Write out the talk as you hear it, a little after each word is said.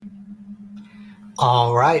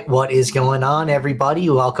All right, what is going on, everybody?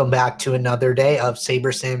 Welcome back to another day of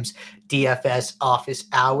SaberSim's DFS office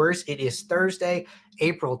hours. It is Thursday,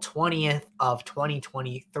 April 20th of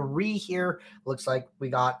 2023 here. Looks like we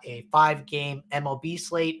got a 5-game MLB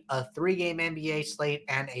slate, a 3-game NBA slate,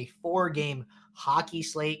 and a 4-game hockey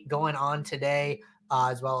slate going on today,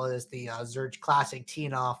 as well as the Zurich Classic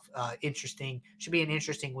teeing off. Should be an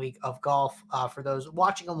interesting week of golf for those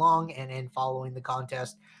watching along and following the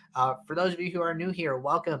contest. For those of you who are new here,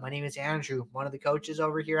 welcome. My name is Andrew, one of the coaches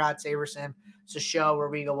over here at SaberSim. It's a show where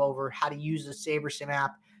we go over how to use the SaberSim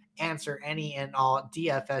app, answer any and all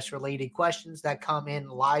DFS related questions that come in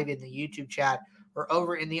live in the YouTube chat or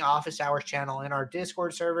over in the office hours channel in our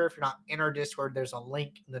Discord server. If you're not in our Discord, there's a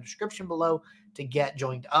link in the description below to get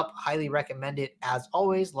joined up. Highly recommend it. As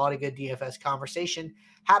always, a lot of good DFS conversation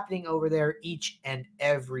happening over there each and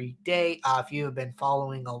every day. If you have been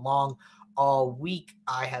following along all week,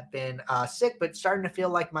 I have been sick, but starting to feel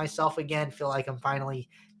like myself again. Feel like I'm finally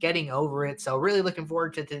getting over it. So really looking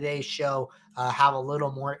forward to today's show. Have a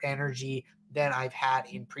little more energy than I've had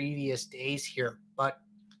in previous days here. But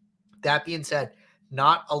that being said,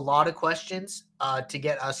 not a lot of questions to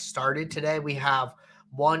get us started today. We have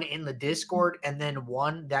one in the Discord and then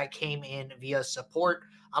one that came in via support.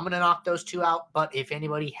 I'm going to knock those two out. But if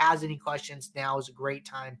anybody has any questions, now is a great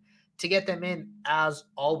time to get them in as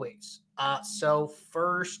always. So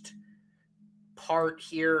first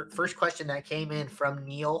question that came in from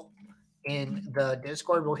Neil in the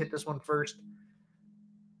Discord. We'll hit this one first.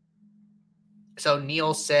 So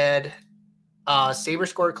Neil said, Saber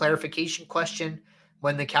score clarification question.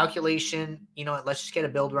 When the calculation, let's just get a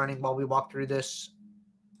build running while we walk through this.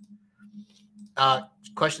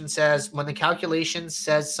 Question says, when the calculation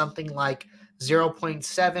says something like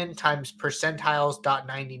 0.7 times percentiles dot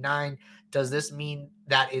 99, does this mean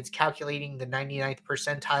that it's calculating the 99th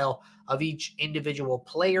percentile of each individual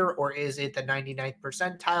player, or is it the 99th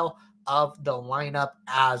percentile of the lineup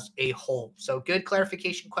as a whole? So good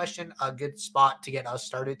clarification question, a good spot to get us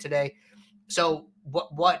started today. So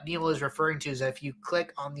what Neil is referring to is that if you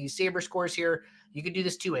click on these Saber scores here, you can do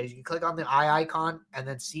this two ways. You can click on the eye icon and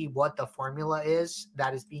then see what the formula is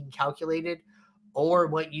that is being calculated. Or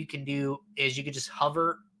what you can do is you can just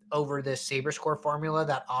hover over this Saber score formula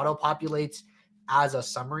that auto-populates as a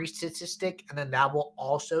summary statistic, and then that will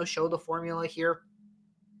also show the formula here.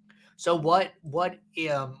 So what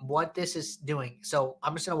this is doing, so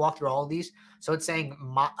I'm just going to walk through all of these. So it's saying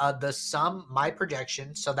the sum, my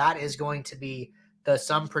projection, so that is going to be the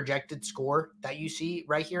sum projected score that you see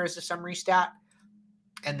right here as a summary stat.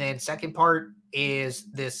 And then second part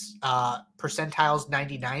is this percentiles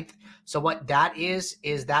 99th. So what that is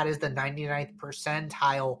the 99th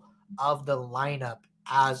percentile of the lineup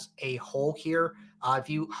as a whole here. If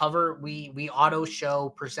you hover, we auto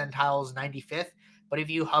show percentiles 95th. But if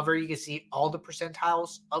you hover, you can see all the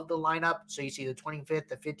percentiles of the lineup. So you see the 25th,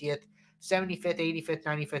 the 50th, 75th, 85th,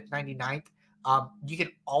 95th, 99th. You can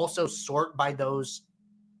also sort by those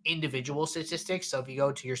individual statistics. So if you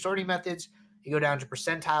go to your sorting methods, you go down to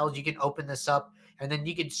percentiles, you can open this up, and then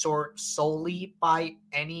you can sort solely by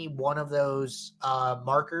any one of those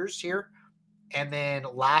markers here. And then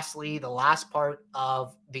lastly, the last part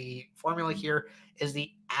of the formula here is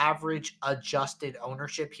the average adjusted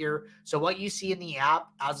ownership here. So what you see in the app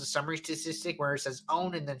as a summary statistic where it says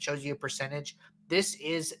own and then shows you a percentage, this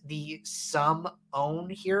is the sum own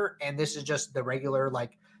here. And this is just the regular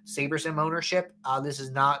like SaberSim ownership. This is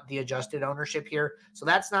not the adjusted ownership here. So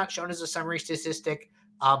that's not shown as a summary statistic.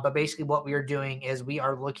 But basically what we are doing is we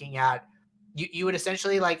are looking at, you would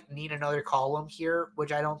essentially like need another column here,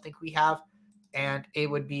 which I don't think we have. And it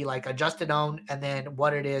would be like adjusted own. And then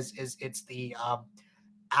what it is it's the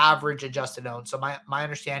average adjusted own. So my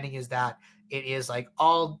understanding is that it is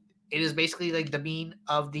basically like the mean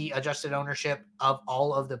of the adjusted ownership of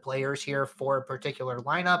all of the players here for a particular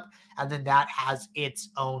lineup. And then that has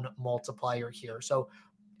its own multiplier here. So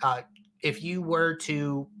if you were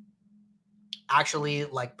to actually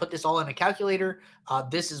like put this all in a calculator,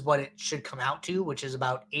 this is what it should come out to, which is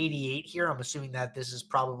about 88 here. I'm assuming that this is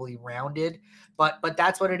probably rounded, but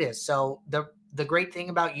that's what it is. So the great thing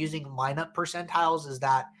about using lineup percentiles is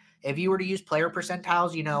that if you were to use player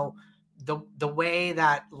percentiles, the way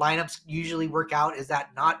that lineups usually work out is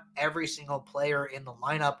that not every single player in the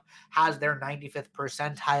lineup has their 95th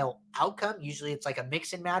percentile outcome. Usually it's like a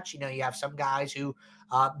mix and match. You have some guys who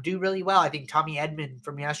do really well. I think Tommy Edman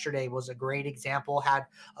from yesterday was a great example, had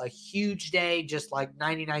a huge day, just like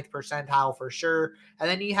 99th percentile for sure. And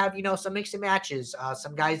then you have, some mix and matches.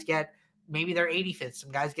 Some guys get maybe they're 85th.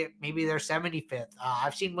 Some guys get maybe they're 75th.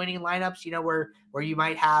 I've seen winning lineups, where you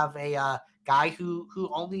might have a guy who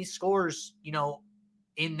only scores,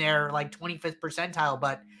 in their like 25th percentile.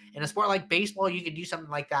 But in a sport like baseball, you could do something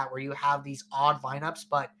like that where you have these odd lineups,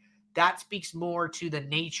 but that speaks more to the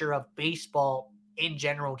nature of baseball in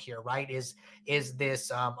general here, right? Is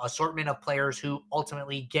this assortment of players who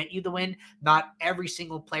ultimately get you the win? Not every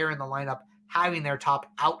single player in the lineup having their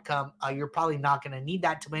top outcome. You're probably not going to need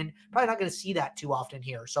that to win. Probably not going to see that too often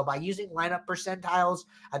here. So by using lineup percentiles,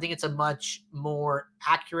 I think it's a much more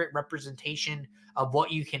accurate representation of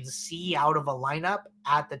what you can see out of a lineup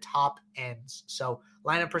at the top ends. So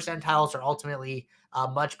lineup percentiles are ultimately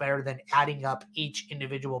much better than adding up each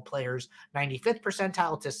individual player's 95th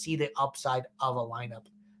percentile to see the upside of a lineup.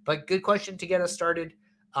 But good question to get us started.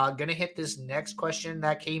 Going to hit this next question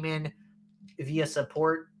that came in via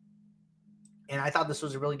support. And I thought this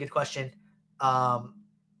was a really good question. Had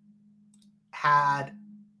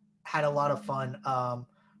a lot of fun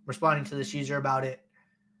responding to this user about it.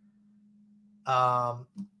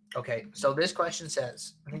 Okay, so this question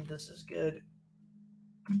says, I think this is good.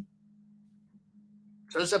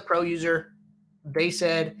 So this is a pro user. They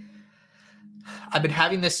said, I've been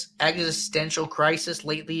having this existential crisis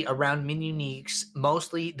lately around min uniques,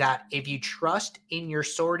 mostly that if you trust in your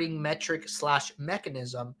sorting metric /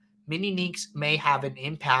 mechanism, min uniques may have an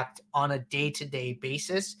impact on a day-to-day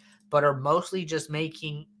basis, but are mostly just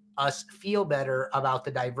making us feel better about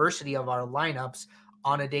the diversity of our lineups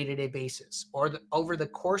on a day-to-day basis. Or over the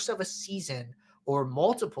course of a season or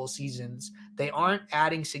multiple seasons, they aren't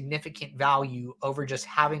adding significant value over just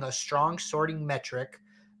having a strong sorting metric.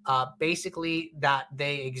 Basically that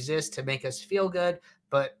they exist to make us feel good,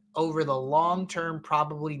 but over the long term,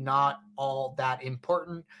 probably not all that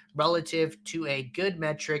important relative to a good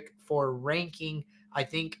metric for ranking. I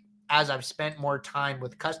think as I've spent more time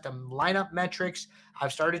with custom lineup metrics,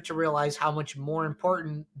 I've started to realize how much more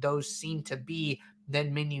important those seem to be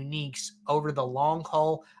than min uniques over the long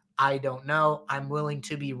haul. I don't know. I'm willing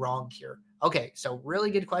to be wrong here. Okay, so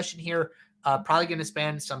really good question here. Probably going to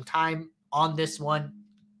spend some time on this one.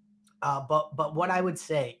 But what I would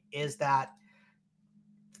say is that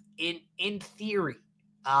in theory,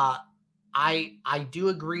 I do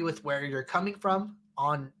agree with where you're coming from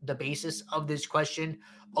on the basis of this question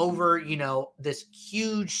over, this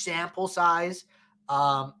huge sample size.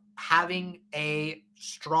 Having a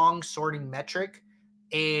strong sorting metric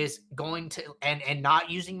is going to, and not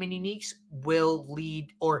using min uniques will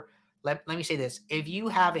lead, or let me say this. If you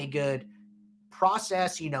have a good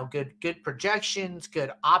process, good projections,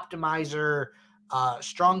 good optimizer,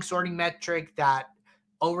 strong sorting metric that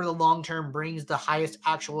over the long term brings the highest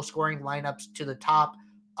actual scoring lineups to the top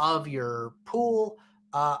of your pool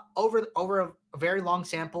over a very long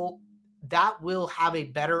sample, that will have a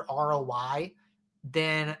better ROI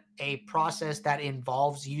than a process that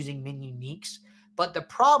involves using min uniques. But the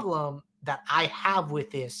problem that I have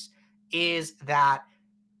with this is that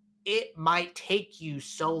it might take you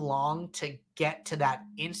so long to get to that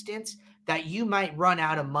instance that you might run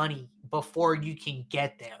out of money before you can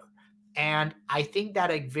get there. And I think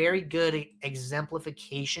that a very good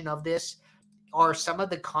exemplification of this are some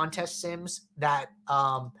of the contest sims that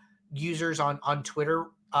users on Twitter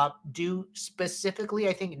do. Specifically,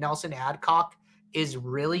 I think Nelson Adcock is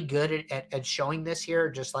really good at showing this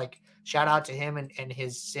here. Just like shout out to him and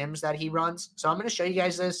his sims that he runs. So I'm going to show you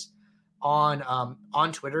guys this on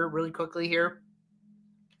Twitter really quickly here,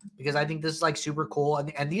 because I think this is like super cool.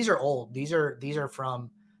 And these are old. These are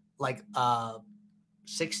from like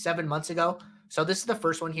 6-7 months ago. So this is the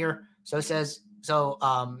first one here. So it says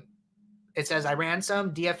I ran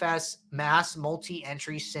some DFS mass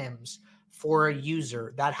multi-entry sims for a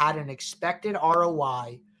user that had an expected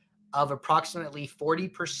ROI of approximately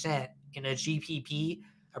 40% in a GPP,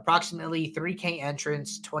 approximately 3K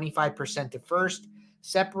entrance, 25% to first,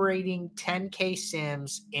 separating 10K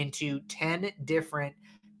sims into 10 different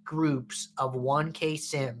groups of 1K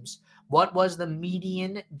sims. What was the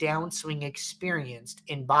median downswing experienced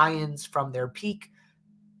in buy-ins from their peak?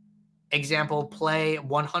 Example, play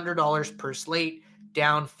 $100 per slate,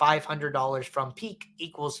 down $500 from peak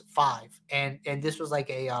equals 5. And this was like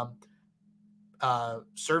a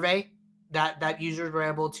survey that users were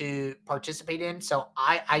able to participate in. So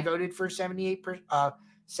I voted for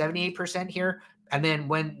 78% here. And then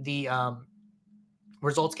when the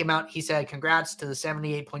results came out, he said, congrats to the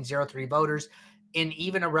 78.03 voters. In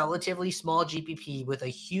even a relatively small GPP with a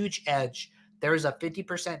huge edge, there is a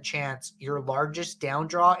 50% chance your largest down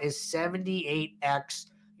draw is 78x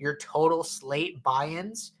your total slate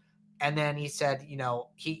buy-ins. And then he said,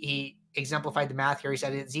 he exemplified the math here. He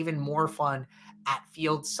said it's even more fun at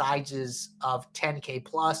field sizes of 10K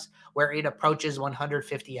plus, where it approaches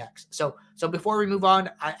 150x. So before we move on,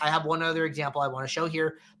 I have one other example I want to show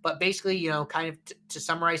here. But basically, kind of to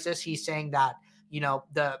summarize this, he's saying that,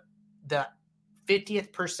 the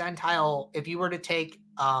 50th percentile, if you were to take,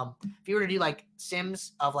 if you were to do like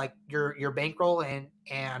sims of like your bankroll and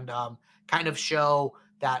kind of show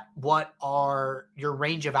that what are your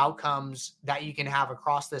range of outcomes that you can have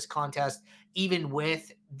across this contest, even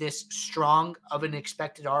with this strong of an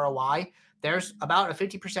expected ROI, there's about a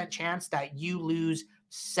 50% chance that you lose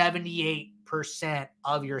 78%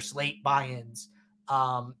 of your slate buy-ins,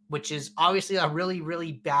 which is obviously a really,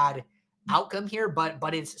 really bad outcome here,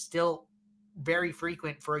 but it's still very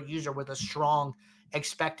frequent for a user with a strong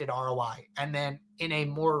expected ROI. And then in a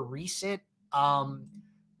more recent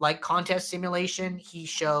like contest simulation, he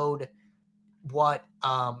showed what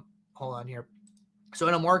hold on here. So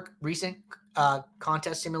in a more recent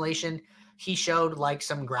contest simulation, he showed like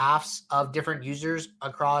some graphs of different users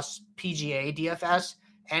across PGA DFS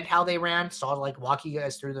and how they ran. So I'll like walk you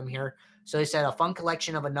guys through them here. So they said a fun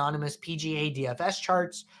collection of anonymous PGA DFS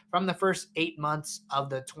charts from the first 8 months of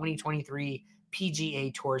the 2023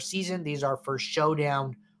 PGA Tour season. These are for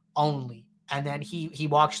showdown only. And then he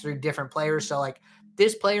walks through different players. So like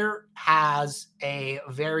this player has a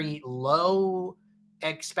very low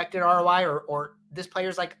expected ROI, or this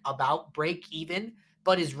player's like about break even,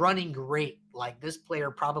 but is running great. Like this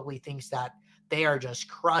player probably thinks that they are just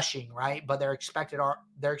crushing, right? But their expected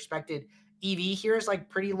EV here is like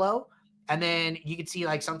pretty low. And then you can see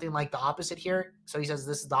like something like the opposite here. So he says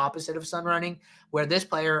this is the opposite of sun running, where this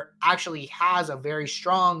player actually has a very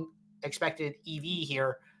strong expected EV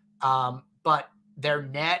here, but their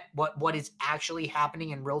net, what is actually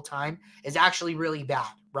happening in real time, is actually really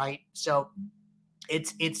bad, right? So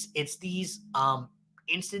it's these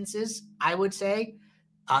instances, I would say.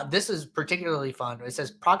 This is particularly fun. It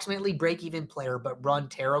says approximately break-even player, but run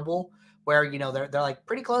terrible, where they're like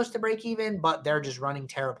pretty close to break even, but they're just running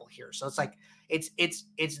terrible here. So it's like it's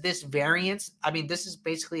this variance. I mean, this is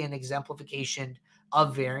basically an exemplification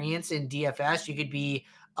of variance in DFS. You could be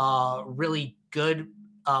a really good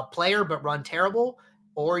player but run terrible,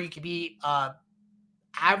 or you could be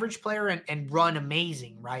average player and run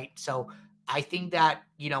amazing, right? So I think that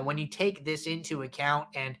when you take this into account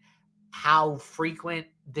and how frequent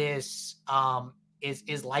this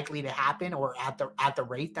is likely to happen, or at the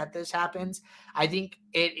rate that this happens, I think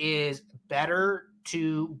it is better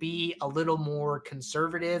to be a little more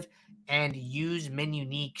conservative and use min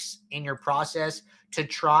uniques in your process to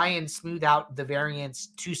try and smooth out the variance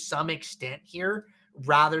to some extent here,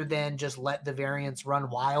 rather than just let the variance run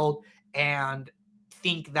wild and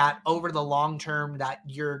think that over the long term that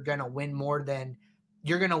you're going to win more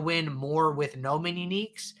with no min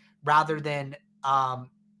uniques rather than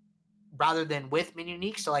with min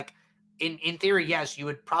uniques. So like in theory, yes, you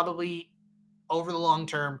would probably over the long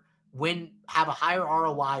term have a higher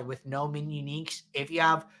ROI with no min uniques if you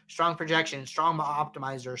have strong projection, strong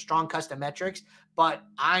optimizer, strong custom metrics. But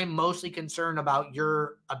I'm mostly concerned about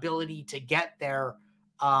your ability to get there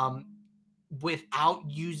without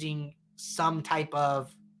using some type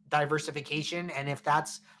of diversification. And if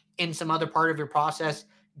that's in some other part of your process,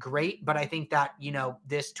 great. But I think that,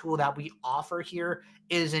 this tool that we offer here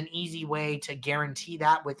is an easy way to guarantee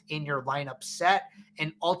that within your lineup set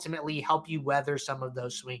and ultimately help you weather some of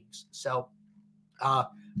those swings. So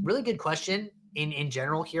really good question in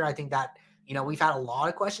general here. I think that, we've had a lot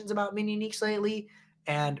of questions about min uniques lately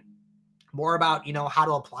and more about, how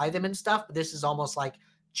to apply them and stuff. But this is almost like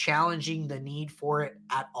challenging the need for it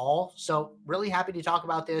at all. So really happy to talk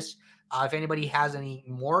about this. If anybody has any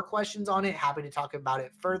more questions on it, happy to talk about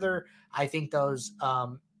it further. I think those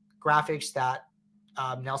graphics that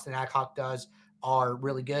Nelson Adcock does are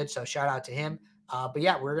really good. So shout out to him. But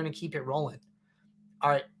yeah, we're going to keep it rolling. All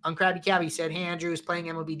right. Uncrabby Cabby said, hey, Andrew, is playing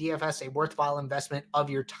MLB DFS a worthwhile investment of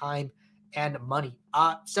your time and money?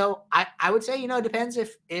 So I would say, it depends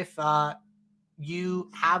if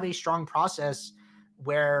you have a strong process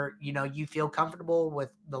where, you feel comfortable with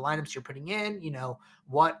the lineups you're putting in,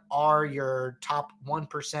 what are your top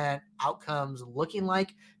 1% outcomes looking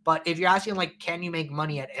like? But if you're asking like, can you make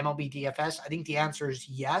money at MLB DFS? I think the answer is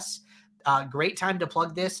yes. Great time to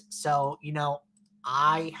plug this. So,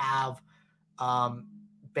 I have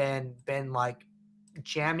been like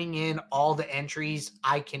jamming in all the entries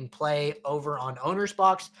I can play over on Owner's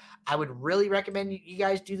Box. I would really recommend you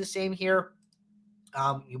guys do the same here.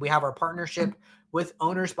 We have our partnership with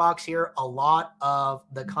Owner's Box here. A lot of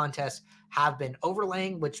the contests have been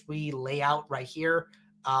overlaying, which we lay out right here.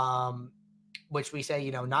 which we say,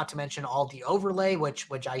 not to mention all the overlay, which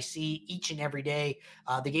I see each and every day.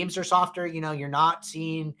 The games are softer. You're not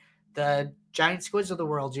seeing the giant squids of the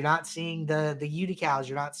world. You're not seeing the Uticals.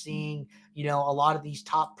 You're not seeing, a lot of these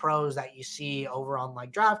top pros that you see over on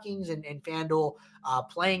like DraftKings and FanDuel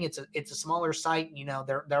playing. It's a smaller site.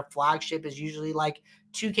 Their flagship is usually like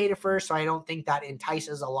 2K to first. So I don't think that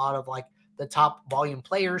entices a lot of like the top volume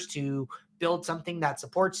players to build something that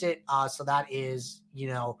supports it. So that is,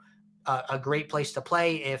 a great place to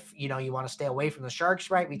play if, you want to stay away from the sharks,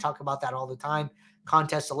 right? We talk about that all the time.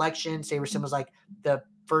 Contest selection. SaberSim was like the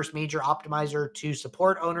first major optimizer to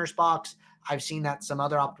support Owner's Box. I've seen that some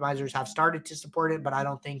other optimizers have started to support it, but I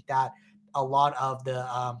don't think that a lot of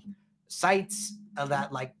the sites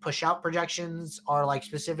that like push out projections are like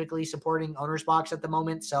specifically supporting Owner's Box at the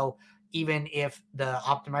moment. So even if the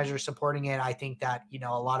optimizer is supporting it, I think that,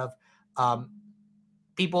 a lot of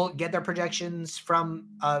people get their projections from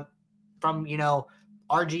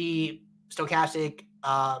RG, Stochastic.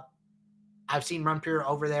 I've seen Run Pure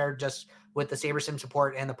over there just with the SaberSim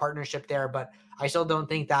support and the partnership there, but I still don't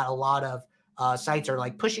think that a lot of sites are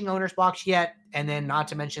like pushing Owner's Box yet. And then not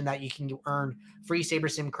to mention that you can earn free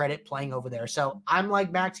SaberSim credit playing over there. So I'm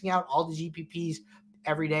like maxing out all the GPPs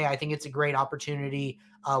every day. I think it's a great opportunity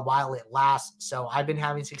while it lasts. So I've been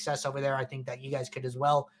having success over there. I think that you guys could as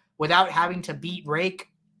well without having to beat rake.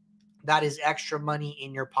 That is extra money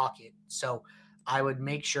in your pocket. So I would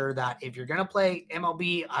make sure that if you're going to play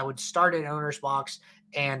MLB, I would start at Owner's Box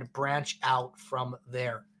and branch out from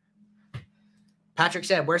there. Patrick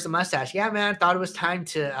said, "Where's the mustache?" Yeah, man, I thought it was time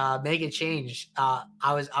to make a change. I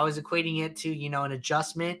was equating it to, an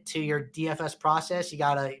adjustment to your DFS process. You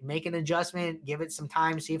got to make an adjustment, give it some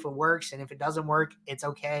time, see if it works. And if it doesn't work, it's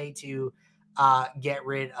okay to get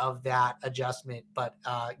rid of that adjustment. But,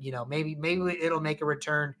 maybe it'll make a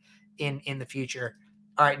return in the future.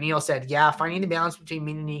 All right, Neil said, yeah, finding the balance between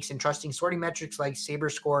min uniques and trusting sorting metrics like Saber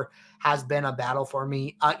Score has been a battle for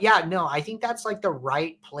me. I think that's like the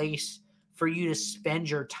right place for you to spend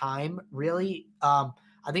your time, really. I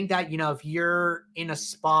think that, if you're in a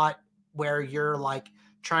spot where you're like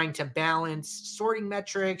trying to balance sorting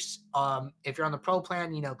metrics, if you're on the pro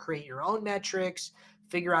plan, create your own metrics,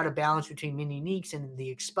 figure out a balance between min uniques and the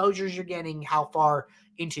exposures you're getting, how far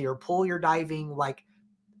into your pool you're diving, like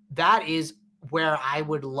that is where I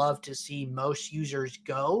would love to see most users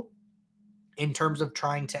go in terms of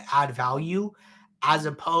trying to add value, as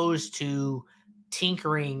opposed to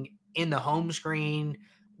tinkering in the home screen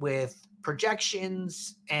with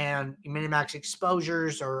projections and minimax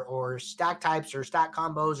exposures or stack types or stack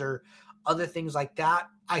combos or other things like that.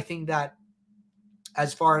 I think that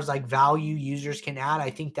as far as like value users can add, I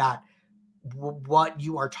think that what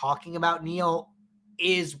you are talking about, Neil,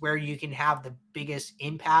 is where you can have the biggest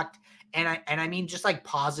impact. And I mean, just like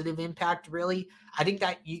positive impact, really. I think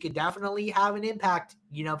that you could definitely have an impact,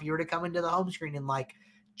 if you were to come into the home screen and like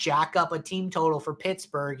jack up a team total for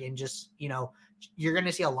Pittsburgh and just, you're going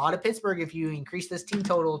to see a lot of Pittsburgh if you increase this team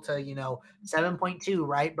total to, 7.2,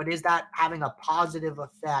 right? But is that having a positive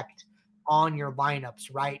effect on your lineups,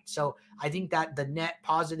 right? So I think that the net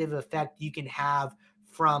positive effect you can have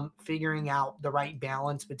from figuring out the right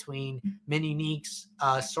balance between min uniques,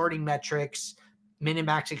 sorting metrics,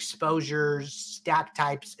 minimax exposures, stack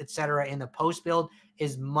types, etc. in the post build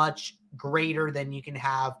is much greater than you can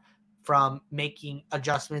have from making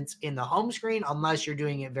adjustments in the home screen, unless you're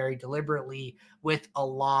doing it very deliberately with a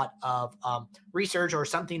lot of research or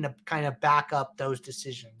something to kind of back up those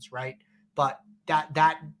decisions, right? But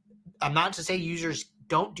that I'm not to say users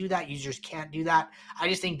don't do that. Users can't do that. I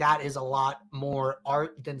just think that is a lot more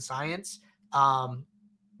art than science.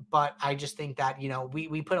 But I just think that,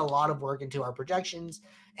 we put a lot of work into our projections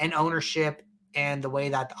and ownership and the way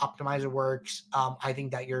that the optimizer works. I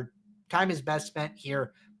think that your time is best spent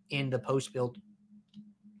here in the post build.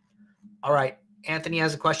 All right. Anthony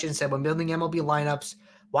has a question, said, when building MLB lineups,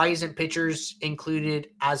 why isn't pitchers included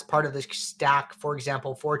as part of the stack? For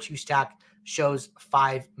example, 4-2 stack shows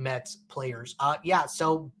 5 Mets players.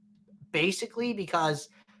 So basically because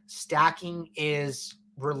stacking is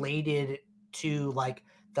related to like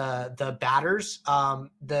the batters,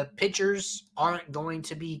 the pitchers aren't going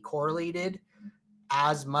to be correlated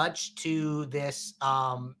as much to this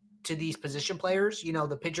to these position players.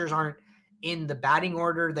 The pitchers aren't in the batting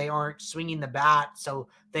order, they aren't swinging the bat, so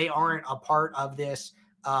they aren't a part of this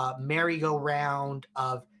merry-go-round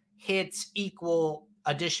of hits equal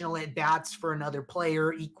additional at bats for another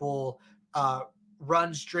player equal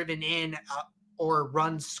runs driven in or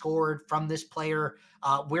runs scored from this player.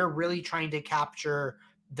 We're really trying to capture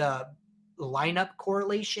the lineup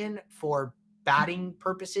correlation for batting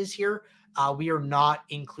purposes here. We are not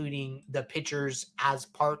including the pitchers as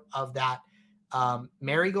part of that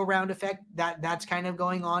merry-go-round effect that's kind of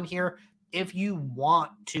going on here. If you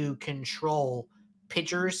want to control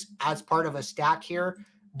pitchers as part of a stack here,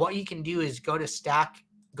 what you can do is go to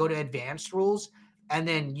advanced rules, and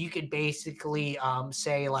then you could basically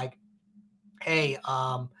say like, hey,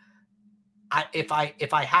 if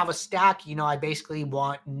I have a stack, I basically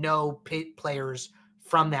want no players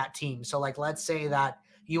from that team. So like, let's say that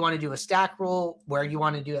you want to do a stack rule where you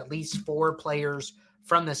want to do at least 4 players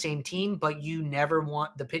from the same team, but you never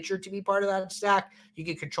want the pitcher to be part of that stack. You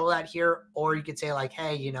could control that here, or you could say like,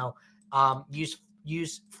 hey,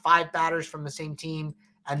 use 5 batters from the same team,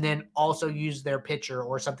 and then also use their pitcher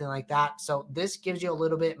or something like that. So this gives you a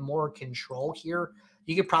little bit more control here.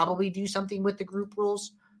 You could probably do something with the group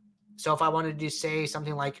rules. So if I wanted to say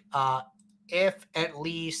something like, if at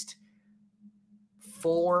least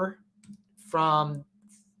 4 from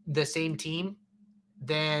the same team,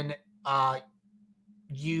 then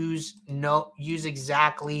use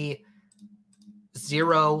exactly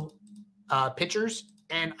 0 pitchers.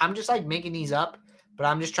 And I'm just like making these up, but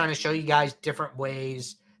I'm just trying to show you guys different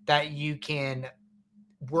ways that you can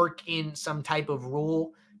work in some type of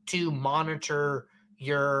rule to monitor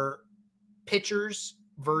your pitchers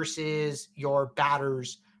versus your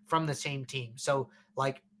batters from the same team. So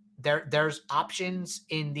like there's options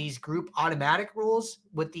in these group automatic rules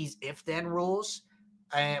with these if-then rules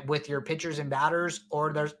with your pitchers and batters,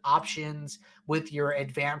 or there's options with your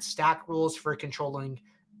advanced stack rules for controlling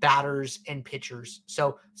batters and pitchers.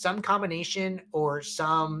 So some combination or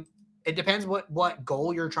it depends what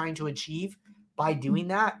goal you're trying to achieve by doing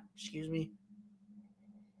that. Excuse me.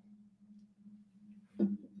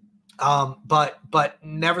 But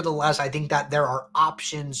nevertheless, I think that there are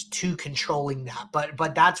options to controlling that.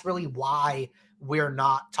 But that's really why we're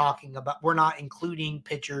not including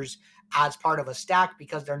pitchers as part of a stack,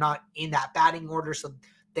 because they're not in that batting order, so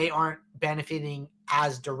they aren't benefiting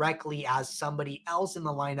as directly as somebody else in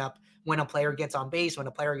the lineup when a player gets on base, when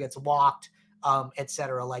a player gets walked,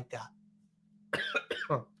 etc. like that.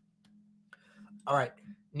 All right.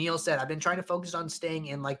 Neil said, I've been trying to focus on staying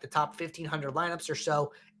in like the top 1,500 lineups or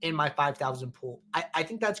so in my 5,000 pool. I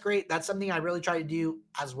think that's great. That's something I really try to do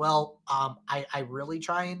as well. I really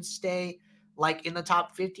try and stay like in the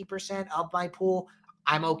top 50% of my pool.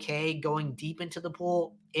 I'm okay going deep into the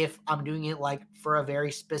pool if I'm doing it like for a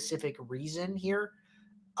very specific reason here.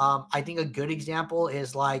 I think a good example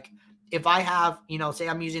is like if I have, say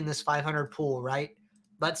I'm using this 500 pool, right?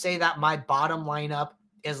 Let's say that my bottom lineup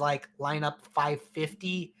is like lineup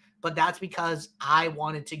 550, but that's because I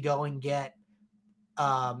wanted to go and get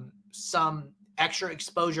some extra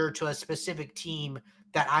exposure to a specific team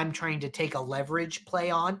that I'm trying to take a leverage play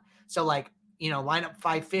on. So like, lineup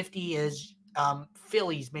 550 is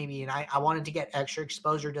Phillies maybe, and I wanted to get extra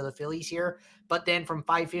exposure to the Phillies here, but then from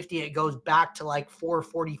 550 it goes back to like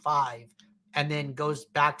 445 and then goes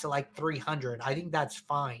back to like 300. I think that's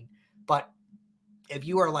fine. But if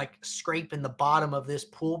you are like scraping the bottom of this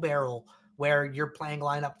pool barrel where you're playing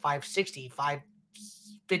lineup 560,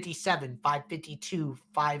 557, 552,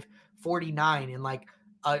 549, and like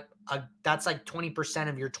that's like 20%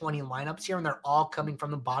 of your 20 lineups here, and they're all coming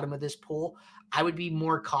from the bottom of this pool, I would be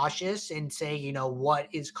more cautious and say, what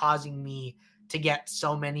is causing me to get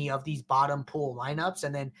so many of these bottom pool lineups,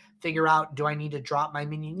 and then figure out, do I need to drop my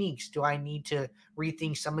mini uniques? Do I need to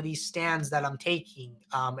rethink some of these stands that I'm taking,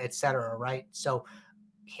 etc. Right? So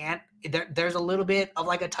there's a little bit of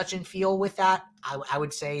like a touch and feel with that. I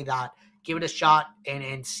would say that give it a shot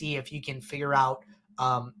and see if you can figure out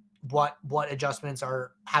what adjustments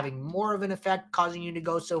are having more of an effect, causing you to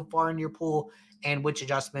go so far in your pool, and which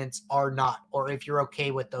adjustments are not, or if you're okay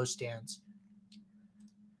with those stands.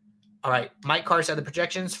 All right. Mike Carr said the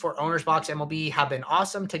projections for Owner's Box MLB have been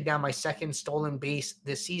awesome. Took down my second stolen base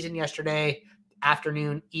this season yesterday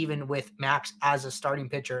afternoon, even with Max as a starting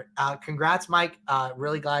pitcher. Congrats, Mike.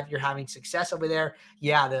 Really glad you're having success over there.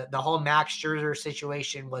 Yeah, the whole Max Scherzer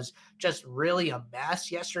situation was just really a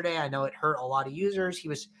mess yesterday. I know it hurt a lot of users. He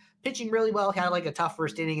was pitching really well, had like a tough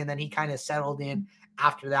first inning, and then he kind of settled in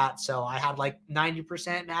after that. So I had like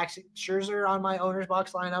 90% Max Scherzer on my Owner's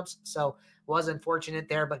Box lineups. So was unfortunate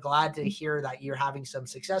there, but glad to hear that you're having some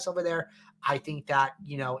success over there. I think that,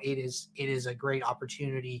 it is a great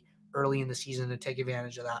opportunity early in the season to take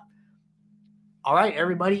advantage of that. All right,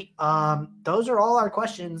 everybody. Those are all our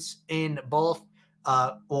questions in both,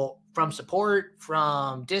 from support,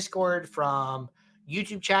 from Discord, from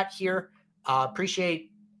YouTube chat here.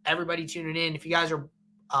 Appreciate everybody tuning in. If you guys are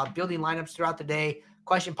building lineups throughout the day,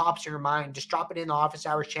 question pops in your mind, just drop it in the Office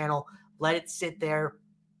Hours channel. Let it sit there.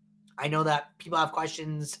 I know that people have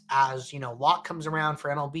questions as, lock comes around for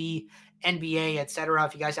MLB, NBA, etc.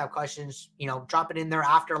 If you guys have questions, drop it in there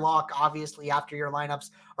after lock, obviously after your lineups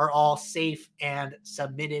are all safe and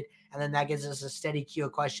submitted. And then that gives us a steady queue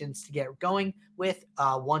of questions to get going with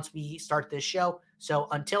once we start this show. So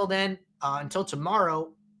until then, until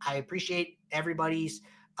tomorrow, I appreciate everybody's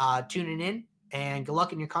tuning in, and good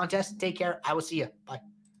luck in your contest. Take care. I will see you. Bye.